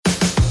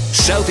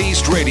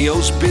Southeast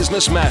Radio's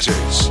Business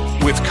Matters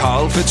with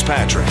Carl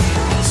Fitzpatrick.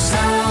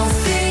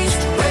 Southeast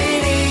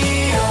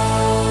Radio.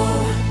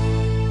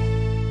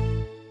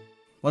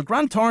 Well,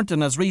 Grant Thornton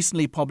has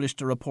recently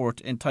published a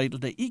report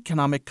entitled The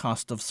Economic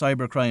Cost of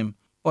Cybercrime.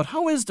 But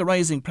how is the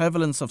rising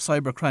prevalence of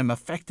cybercrime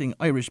affecting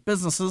Irish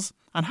businesses,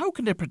 and how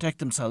can they protect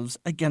themselves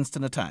against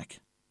an attack?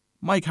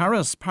 Mike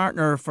Harris,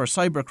 partner for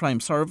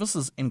cybercrime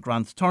services in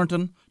Grant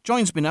Thornton,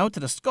 joins me now to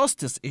discuss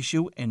this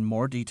issue in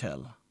more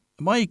detail.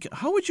 Mike,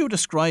 how would you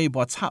describe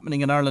what's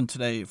happening in Ireland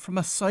today from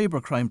a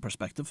cybercrime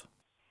perspective?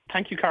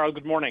 Thank you, Carol.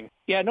 Good morning.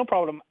 Yeah, no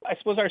problem. I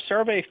suppose our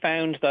survey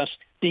found that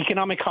the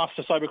economic cost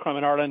of cybercrime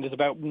in Ireland is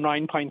about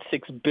 9.6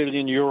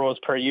 billion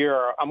euros per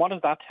year. And what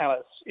does that tell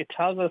us? It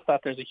tells us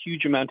that there's a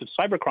huge amount of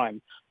cybercrime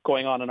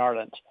going on in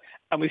Ireland.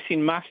 And we've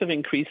seen massive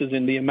increases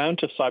in the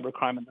amount of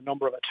cybercrime and the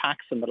number of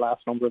attacks in the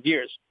last number of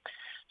years.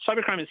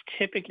 Cybercrime is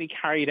typically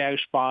carried out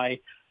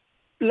by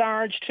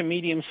large to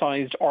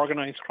medium-sized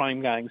organised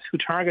crime gangs who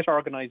target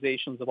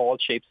organisations of all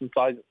shapes and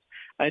sizes.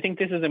 And I think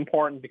this is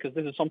important because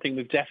this is something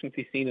we've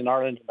definitely seen in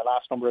Ireland in the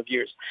last number of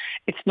years.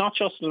 It's not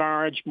just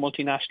large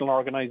multinational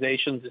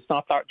organisations. It's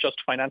not just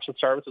financial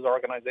services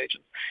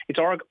organisations. It's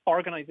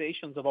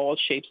organisations of all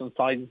shapes and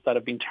sizes that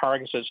have been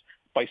targeted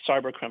by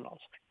cyber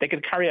criminals. They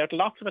can carry out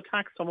lots of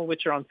attacks, some of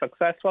which are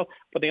unsuccessful,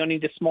 but they only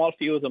need a small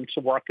few of them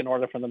to work in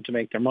order for them to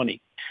make their money.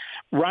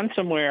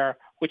 Ransomware,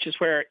 which is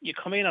where you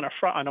come in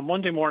on a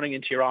Monday morning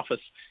into your office,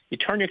 you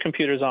turn your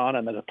computers on,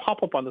 and there's a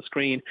pop-up on the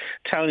screen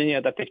telling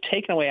you that they've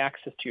taken away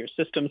access to your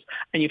systems,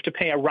 and you have to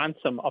pay a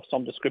ransom of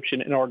some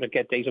description in order to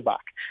get data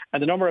back.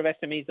 And the number of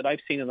SMEs that I've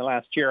seen in the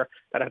last year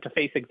that have to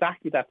face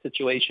exactly that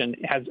situation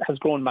has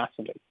grown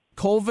massively.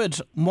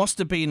 COVID must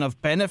have been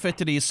of benefit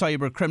to these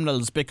cyber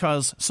criminals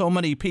because so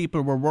many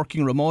people were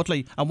working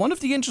remotely. And one of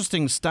the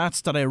interesting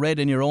stats that I read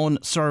in your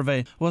own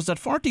survey was that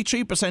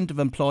 43% of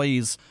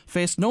employees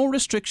faced no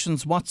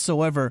restrictions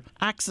whatsoever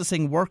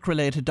accessing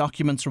work-related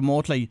documents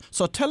remotely.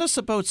 So tell us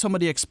about some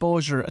of the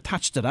exposure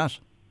attached to that.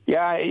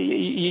 Yeah,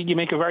 you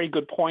make a very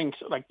good point.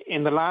 Like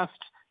in the last,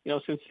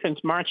 since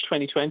March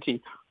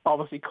 2020,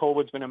 obviously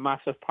COVID's been a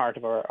massive part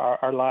of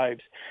our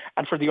lives.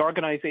 And for the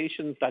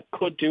organisations that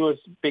could do it,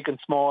 big and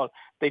small,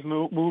 they've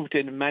moved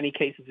in many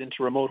cases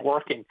into remote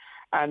working.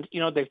 And,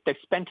 they've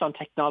spent on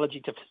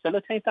technology to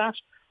facilitate that.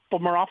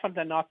 But more often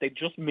than not, they've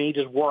just made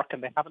it work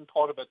and they haven't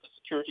thought about the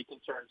security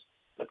concerns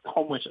that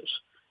come with it.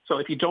 So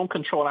if you don't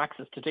control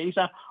access to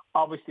data,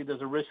 obviously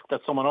there's a risk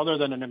that someone other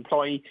than an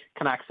employee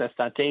can access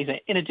that data.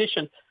 In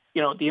addition,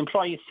 the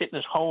employee is sitting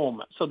at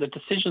home. So the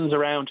decisions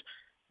around,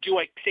 do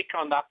I click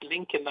on that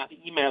link in that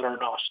email or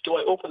not? Do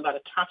I open that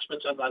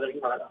attachment on that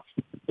email or not?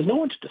 There's no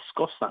one to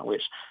discuss that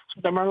with.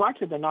 So they're more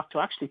likely than not to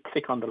actually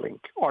click on the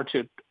link or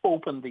to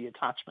open the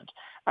attachment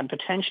and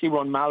potentially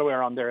run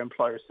malware on their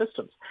employer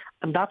systems.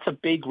 And that's a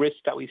big risk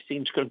that we've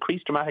seen to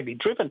increase dramatically,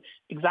 driven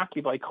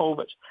exactly by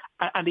COVID.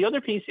 And the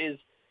other piece is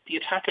the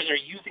attackers are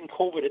using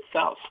COVID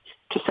itself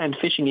to send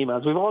phishing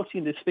emails. We've all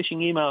seen this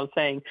phishing email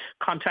saying,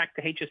 contact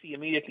the HSE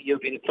immediately,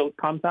 you've been in close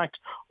contact,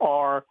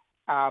 or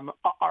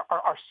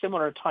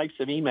similar types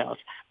of emails.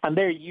 And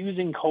they're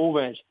using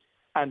COVID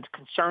and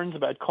concerns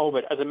about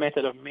COVID as a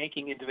method of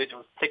making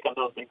individuals click on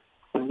those links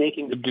and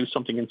making them do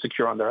something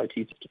insecure on their IT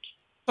systems.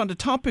 On the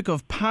topic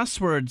of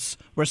passwords,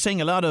 we're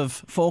seeing a lot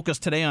of focus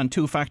today on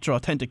two-factor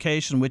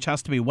authentication, which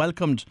has to be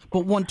welcomed.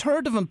 But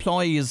 1/3 of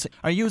employees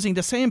are using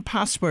the same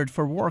password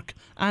for work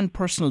and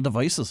personal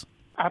devices.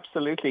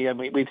 Absolutely. And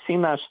we've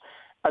seen that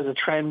as a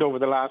trend over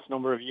the last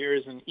number of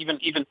years. And even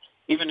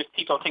if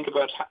people think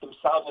about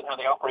themselves and how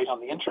they operate on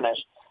the internet,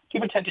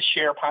 people tend to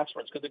share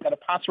passwords because they've got a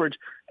password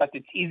that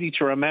it's easy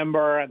to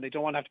remember and they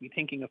don't want to have to be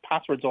thinking of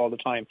passwords all the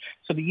time.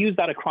 So they use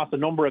that across a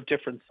number of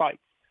different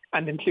sites,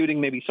 and including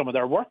maybe some of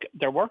their work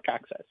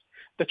access.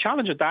 The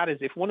challenge with that is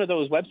if one of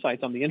those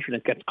websites on the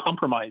internet gets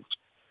compromised,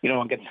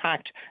 and gets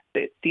hacked,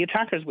 the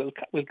attackers will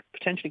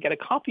potentially get a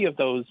copy of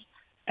those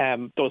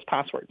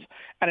passwords.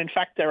 And in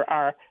fact, there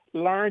are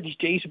large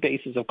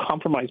databases of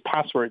compromised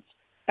passwords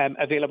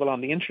available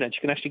on the internet.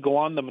 You can actually go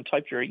on them and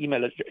type your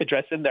email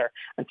address in there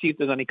and see if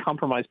there's any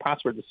compromised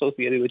passwords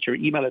associated with your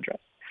email address.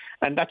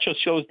 And that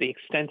just shows the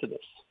extent of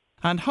this.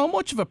 And how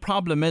much of a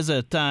problem is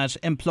it that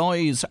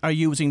employees are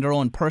using their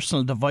own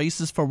personal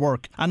devices for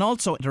work and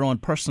also their own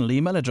personal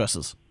email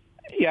addresses?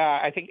 Yeah,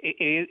 I think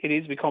it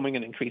is becoming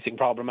an increasing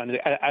problem. And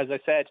as I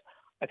said,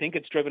 I think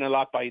it's driven a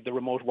lot by the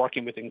remote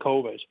working within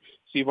COVID.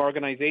 So you have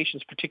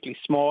organisations, particularly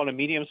small and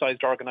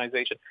medium-sized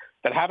organisations,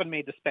 that haven't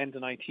made the spend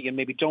in IT and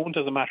maybe don't,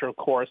 as a matter of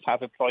course,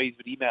 have employees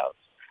with emails.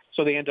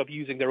 So they end up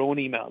using their own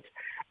emails.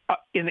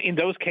 In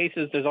those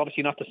cases, there's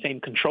obviously not the same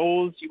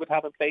controls you would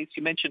have in place.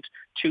 You mentioned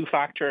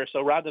two-factor.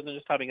 So rather than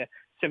just having a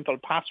simple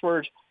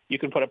password, You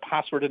can put a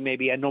password and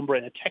maybe a number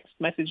in a text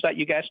message that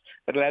you get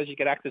that allows you to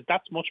get access.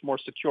 That's much more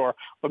secure.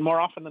 But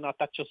more often than not,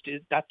 that just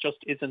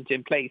isn't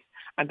in place.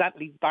 And that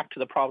leads back to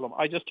the problem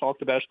I just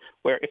talked about,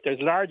 where if there's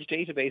large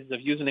databases of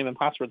username and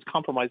passwords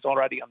compromised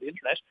already on the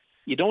internet,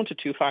 you don't have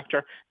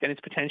two-factor, then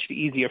it's potentially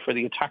easier for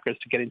the attackers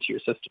to get into your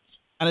systems.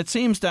 And it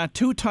seems that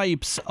two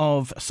types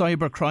of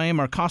cybercrime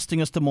are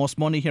costing us the most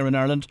money here in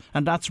Ireland,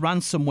 and that's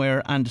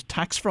ransomware and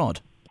tax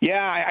fraud.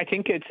 Yeah, I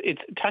think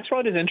it's tax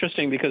fraud is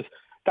interesting because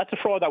that's a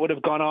fraud that would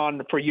have gone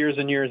on for years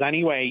and years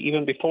anyway,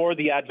 even before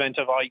the advent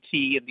of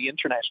IT and the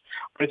internet.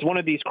 But it's one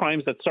of these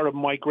crimes that sort of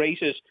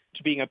migrated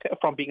to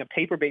from being a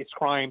paper-based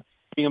crime,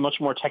 being a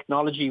much more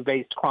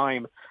technology-based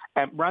crime.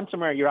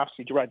 Ransomware, you're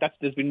absolutely right.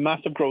 There's been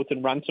massive growth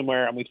in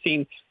ransomware, and we've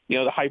seen,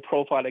 the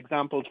high-profile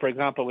examples, for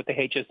example, with the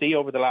HSE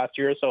over the last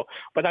year or so.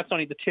 But that's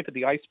only the tip of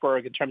the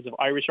iceberg in terms of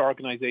Irish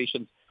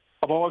organisations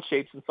of all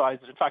shapes and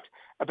sizes. In fact,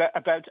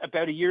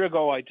 about a year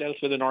ago, I dealt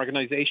with an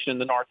organisation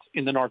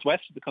in the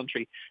northwest of the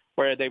country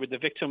where they were the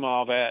victim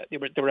of they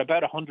were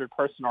about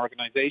 100-person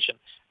organisation,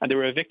 and they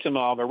were a victim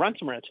of a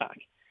ransomware attack.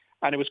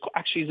 And it was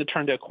actually, as it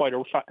turned out, quite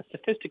a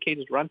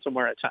sophisticated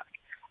ransomware attack.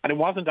 And it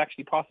wasn't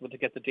actually possible to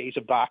get the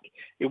data back.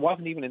 It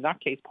wasn't even in that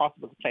case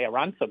possible to pay a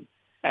ransom.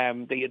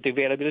 The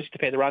availability to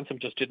pay the ransom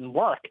just didn't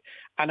work.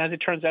 And as it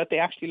turns out, they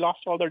actually lost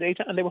all their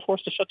data and they were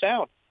forced to shut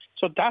down.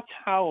 So that's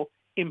how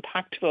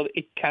impactful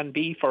it can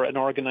be for an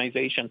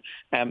organisation,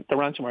 the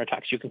ransomware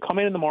attacks. You can come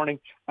in the morning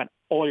and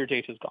all your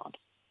data is gone.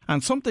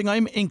 And something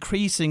I'm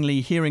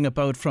increasingly hearing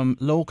about from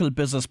local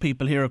business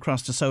people here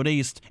across the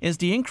southeast is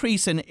the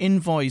increase in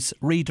invoice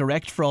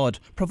redirect fraud.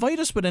 Provide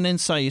us with an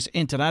insight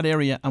into that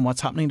area and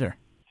what's happening there.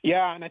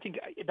 Yeah, and I think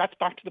that's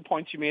back to the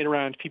points you made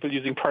around people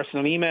using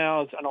personal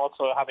emails and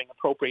also having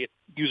appropriate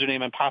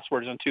username and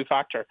passwords and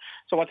two-factor.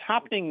 So what's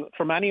happening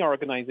for many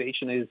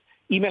organizations is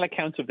email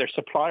accounts of their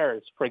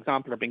suppliers, for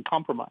example, are being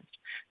compromised.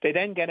 They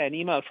then get an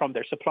email from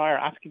their supplier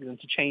asking them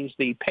to change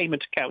the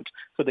payment account,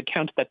 so the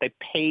account that they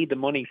pay the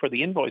money for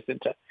the invoice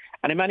into.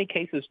 And in many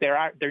cases,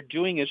 they're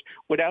doing it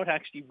without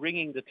actually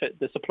ringing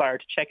the supplier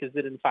to check is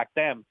it in fact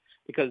them,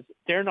 because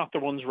they're not the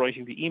ones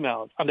writing the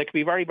emails. And there can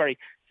be very, very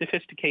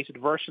sophisticated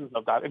versions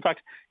of that. In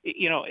fact,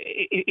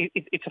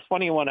 it's a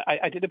funny one.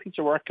 I did a piece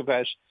of work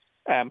about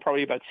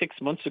probably about 6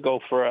 months ago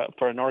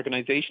for an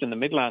organisation in the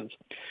Midlands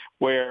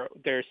where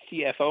their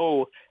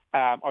CFO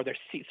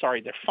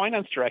their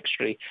finance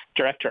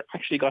director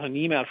actually got an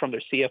email from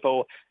their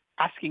CFO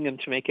asking them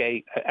to make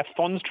a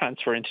funds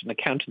transfer into an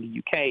account in the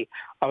UK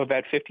of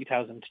about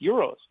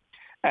 €50,000.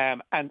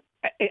 And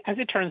as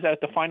it turns out,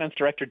 the finance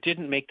director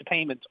didn't make the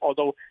payment,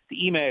 although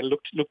the email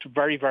looked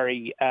very,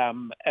 very,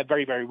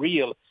 very, very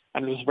real,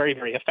 and it was very,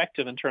 very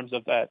effective in terms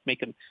of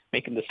making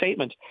the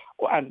statement.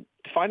 And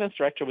the finance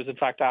director was in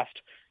fact asked,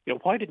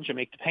 why didn't you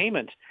make the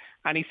payment?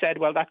 And he said,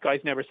 well, that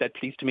guy's never said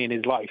please to me in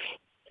his life.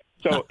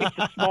 So it's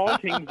the small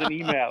things in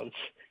emails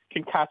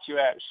can catch you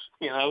out,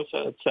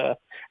 So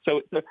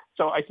it's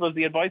so I suppose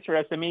the advice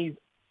for SMEs.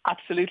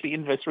 Absolutely,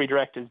 invoice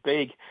redirect is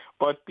big,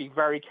 but be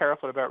very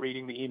careful about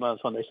reading the emails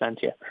when they're sent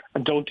to you,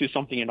 and don't do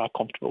something you're not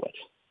comfortable with.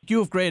 You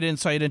have great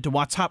insight into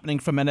what's happening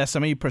from an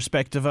SME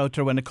perspective out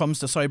there when it comes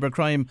to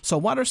cybercrime. So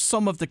what are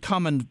some of the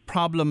common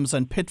problems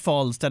and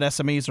pitfalls that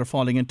SMEs are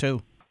falling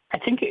into? I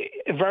think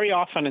very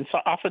often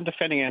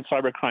defending against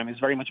cybercrime is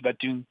very much about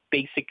doing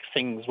basic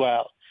things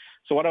well.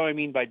 So what do I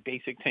mean by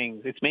basic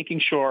things? It's making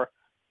sure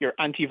your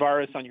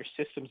antivirus on your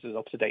systems is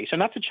up to date. And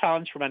that's a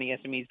challenge for many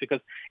SMEs because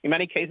in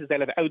many cases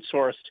they'll have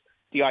outsourced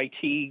the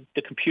IT,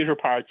 the computer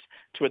parts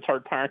to a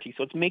third party.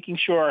 So it's making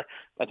sure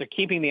that they're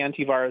keeping the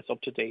antivirus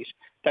up to date,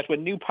 that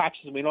when new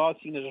patches, and we've all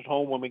seen it at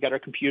home when we get our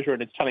computer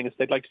and it's telling us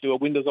they'd like to do a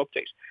Windows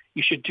update,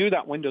 you should do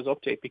that Windows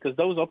update because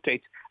those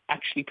updates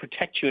actually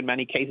protect you in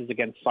many cases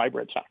against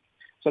cyber attack.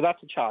 So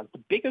that's a challenge.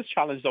 The biggest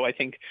challenge, though, I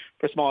think,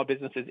 for small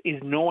businesses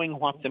is knowing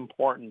what's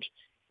important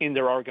in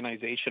their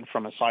organization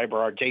from a cyber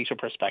or data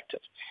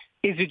perspective.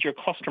 Is it your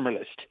customer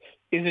list?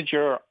 Is it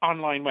your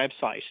online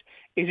website?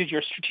 Is it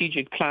your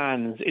strategic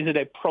plans? Is it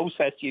a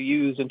process you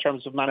use in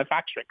terms of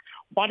manufacturing?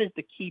 What is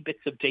the key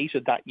bits of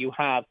data that you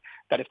have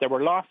that if they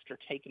were lost or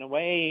taken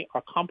away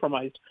or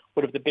compromised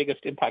would have the biggest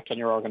impact on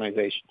your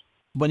organization?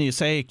 When you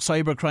say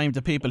cybercrime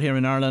to people here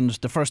in Ireland,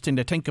 the first thing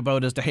they think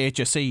about is the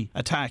HSE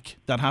attack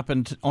that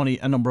happened only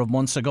a number of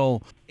months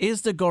ago.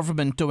 Is the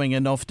government doing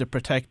enough to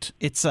protect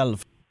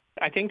itself?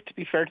 I think, to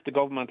be fair to the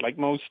government, like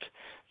most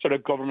sort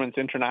of governments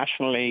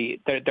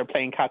internationally, they're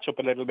playing catch up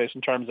a little bit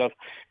in terms of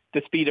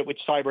the speed at which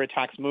cyber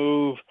attacks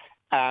move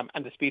and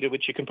the speed at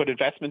which you can put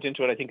investment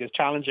into it, I think is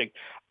challenging.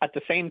 At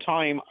the same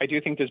time, I do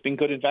think there's been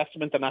good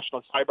investment. The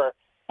National Cyber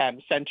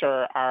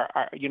Centre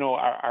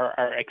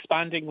are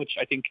expanding, which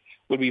I think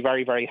will be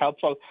very, very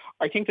helpful.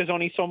 I think there's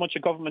only so much a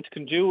government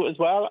can do as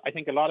well. I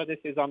think a lot of this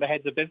is on the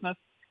heads of business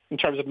in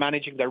terms of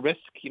managing their risk.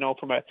 You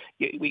talk about,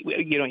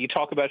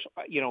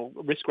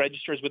 risk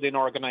registers within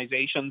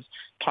organizations,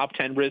 top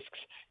 10 risks.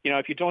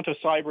 If you don't have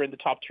cyber in the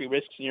top 3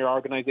 risks in your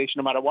organization,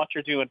 no matter what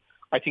you're doing,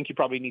 I think you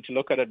probably need to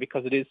look at it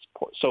because it is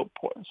so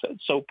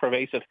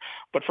pervasive.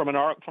 But from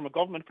a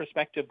government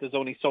perspective, there's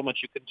only so much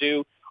you can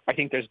do. I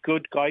think there's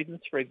good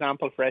guidance, for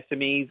example, for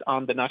SMEs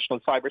on the National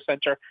Cyber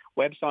Centre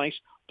website,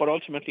 but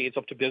ultimately it's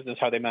up to business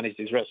how they manage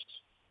these risks.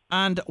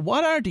 And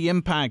what are the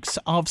impacts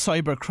of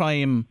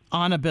cybercrime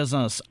on a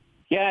business?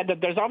 Yeah,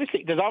 there's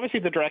obviously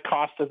the direct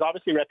cost. There's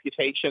obviously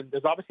reputation.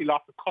 There's obviously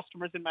lots of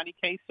customers in many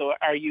cases. So,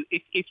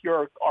 if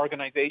your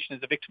organisation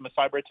is a victim of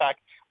cyber attack,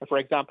 or for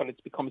example, it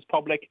becomes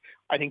public,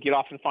 I think you'll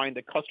often find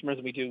that customers,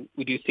 we do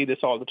see this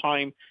all the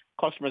time.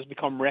 Customers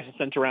become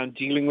reticent around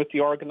dealing with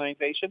the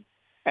organisation.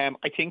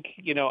 I think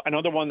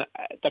another one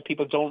that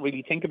people don't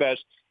really think about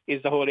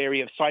is the whole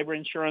area of cyber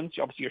insurance.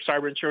 Obviously, your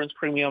cyber insurance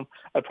premium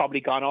has probably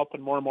gone up,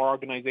 and more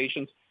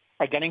organisations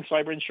are getting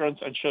cyber insurance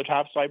and should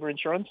have cyber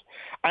insurance.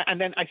 And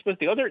then I suppose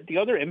the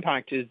other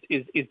impact is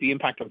the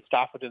impact on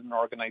staff within an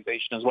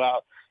organisation as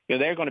well.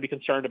 They're going to be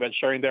concerned about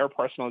sharing their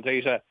personal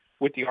data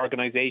with the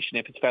organisation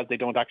if it's felt they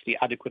don't actually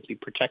adequately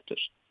protect it.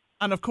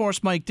 And of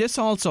course, Mike, this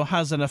also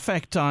has an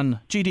effect on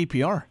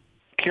GDPR.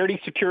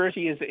 Clearly,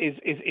 security is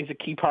a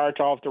key part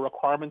of the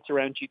requirements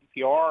around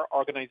GDPR.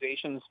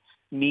 Organisations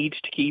need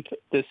to keep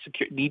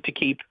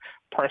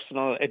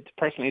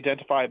personally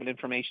identifiable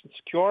information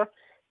secure.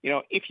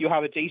 If you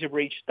have a data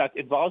breach that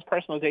involves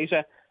personal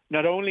data,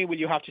 not only will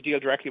you have to deal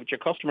directly with your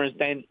customers,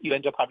 then you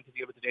end up having to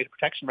deal with the data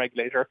protection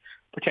regulator,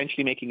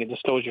 potentially making a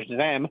disclosure to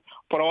them.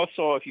 But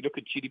also, if you look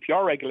at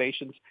GDPR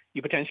regulations,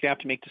 you potentially have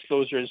to make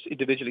disclosures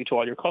individually to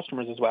all your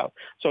customers as well.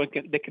 So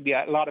there can be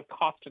a lot of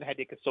cost and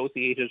headache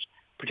associated,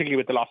 particularly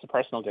with the loss of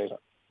personal data.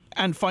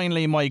 And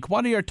finally, Mike,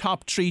 what are your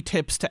top 3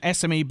 tips to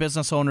SME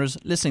business owners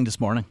listening this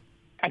morning?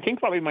 I think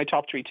probably my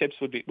top 3 tips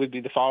would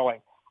be the following.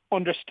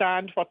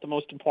 Understand what the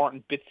most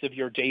important bits of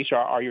your data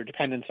or your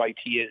dependence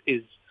IT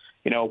is.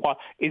 What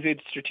is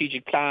it?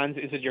 Strategic plans?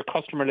 Is it your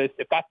customer list?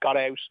 If that got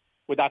out,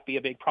 would that be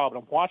a big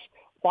problem? What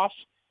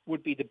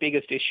would be the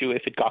biggest issue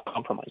if it got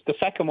compromised? The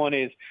second one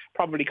is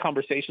probably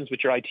conversations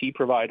with your IT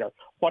provider.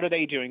 What are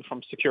they doing from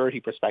a security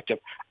perspective?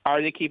 Are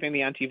they keeping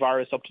the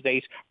antivirus up to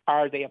date?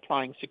 Are they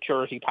applying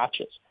security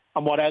patches?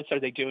 And what else are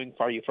they doing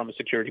for you from a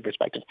security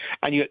perspective?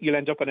 And you'll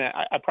end up in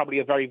probably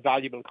a very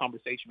valuable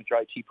conversation with your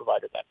IT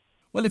provider then.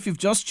 Well, if you've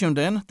just tuned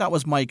in, that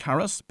was Mike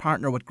Harris,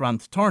 partner with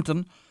Grant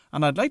Thornton.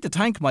 And I'd like to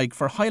thank Mike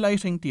for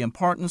highlighting the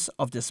importance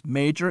of this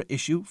major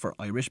issue for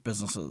Irish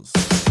businesses.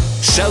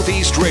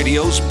 Southeast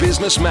Radio's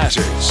Business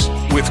Matters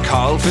with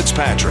Carl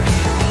Fitzpatrick.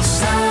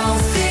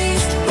 Southeast.